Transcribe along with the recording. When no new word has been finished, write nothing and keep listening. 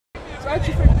How do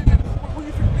you think what do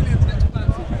you think Dillian's next plan?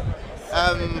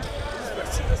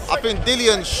 I think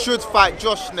Dillian should fight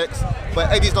Josh next, but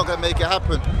Eddie's not going to make it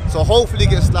happen. So hopefully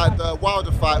he gets like the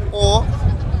Wilder fight or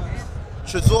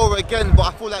Chisora again, but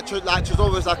I feel like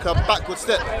Chisora is like a backward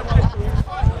step.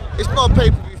 It's not a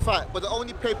pay-per-view fight, but the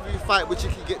only pay-per-view fight which he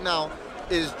can get now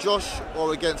is Josh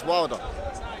or against Wilder.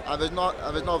 And there's no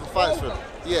other fights for him.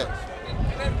 Yeah.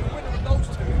 And then the winner of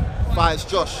those two Fights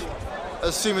Josh,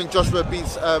 assuming Joshua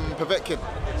beats Povetkin.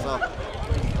 So,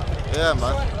 yeah,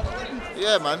 man.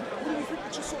 Yeah, man. What do you think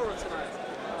of Chisora tonight?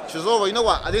 Chisora, you know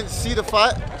what? I didn't see the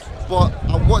fight, but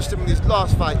I watched him in his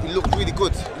last fight. He looked really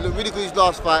good. He looked really good in his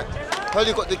last fight. Heard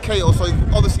he got the KO, so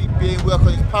he's obviously being work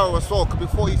on his power as well, because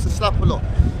before he used to slap a lot.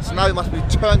 So now he must be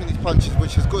turning his punches,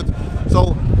 which is good.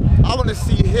 So I want to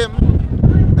see him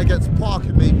against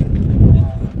Parker, maybe.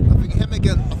 I think him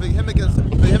against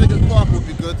Parker would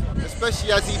be good,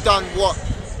 especially as he done what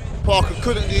Parker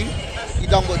couldn't do. He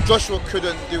done what Joshua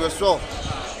couldn't do as well.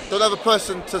 The other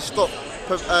person to stop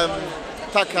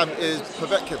Takam is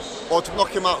Povetkin, or to knock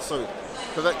him out. Sorry,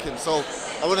 Povetkin. So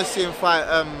I want to see him fight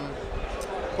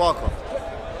Parker.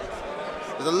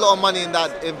 There's a lot of money in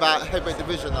that heavyweight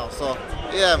division now. So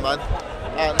yeah, man.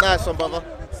 Nice one, brother.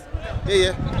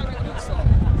 Yeah.